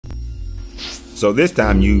So this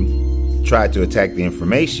time you tried to attack the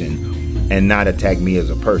information and not attack me as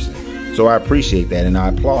a person. So I appreciate that, and I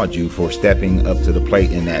applaud you for stepping up to the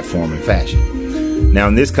plate in that form and fashion. Now,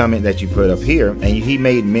 in this comment that you put up here, and you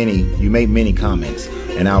made many comments,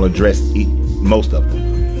 and I'll address most of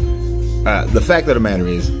them. The fact of the matter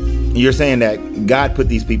is, you're saying that God did put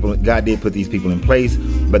these people in place,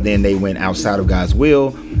 but then they went outside of God's will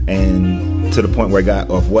and to the point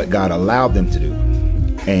of what God allowed them to do.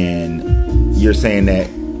 And you're saying that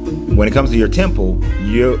when it comes to your temple,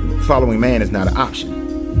 your following man is not an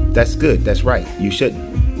option. That's good. That's right. You shouldn't.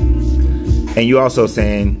 And you're also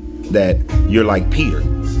saying that you're like Peter.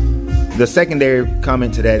 The secondary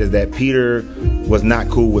comment to that is that Peter was not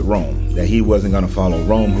cool with Rome, that he wasn't going to follow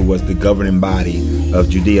Rome, who was the governing body of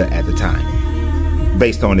Judea at the time,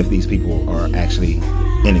 based on if these people are actually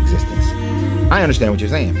in existence. I understand what you're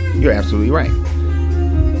saying. You're absolutely right.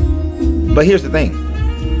 But here's the thing.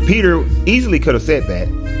 Peter easily could have said that,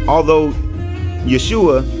 although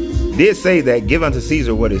Yeshua did say that give unto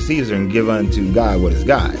Caesar what is Caesar and give unto God what is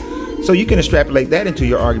God. So you can extrapolate that into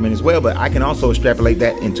your argument as well, but I can also extrapolate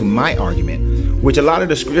that into my argument, which a lot of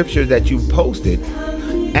the scriptures that you posted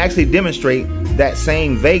actually demonstrate that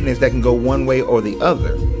same vagueness that can go one way or the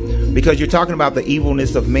other. Because you're talking about the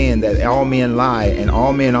evilness of men, that all men lie, and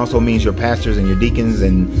all men also means your pastors and your deacons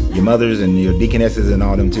and your mothers and your deaconesses and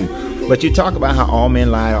all them too. But you talk about how all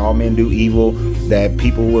men lie, all men do evil, that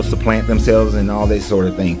people will supplant themselves and all that sort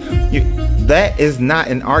of thing. That is not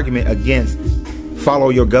an argument against follow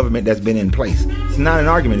your government that's been in place. It's not an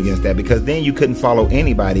argument against that, because then you couldn't follow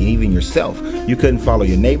anybody, even yourself. You couldn't follow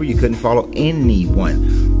your neighbor. You couldn't follow anyone.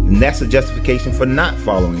 And that's a justification for not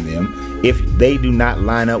following them if they do not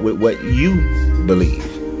line up with what you believe.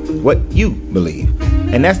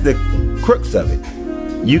 And that's the crux of it.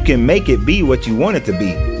 You can make it be what you want it to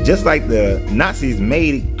be. Just like the Nazis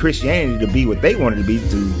made Christianity to be what they wanted to be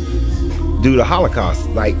to do the Holocaust,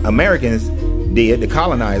 like Americans did, the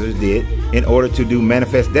colonizers did, in order to do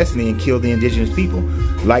manifest destiny and kill the indigenous people,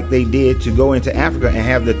 like they did to go into Africa and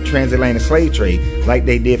have the transatlantic slave trade, like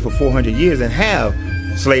they did for 400 years and have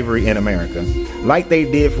slavery in America, like they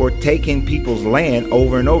did for taking people's land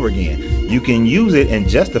over and over again. You can use it and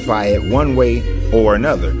justify it one way or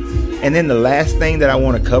another. And then the last thing that I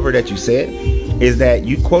want to cover that you said is that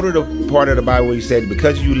you quoted a part of the Bible where you said,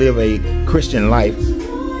 because you live a Christian life,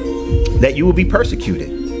 that you will be persecuted.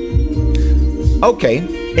 Okay,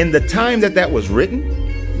 in the time that was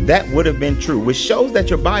written, that would have been true, which shows that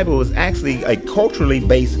your Bible is actually a culturally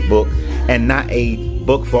based book and not a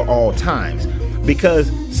book for all times.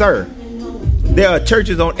 Because, sir, there are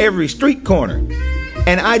churches on every street corner,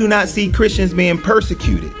 and I do not see Christians being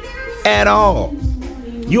persecuted at all.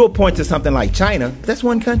 You'll point to something like China. That's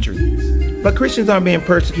one country. But Christians aren't being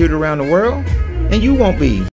persecuted around the world, and you won't be.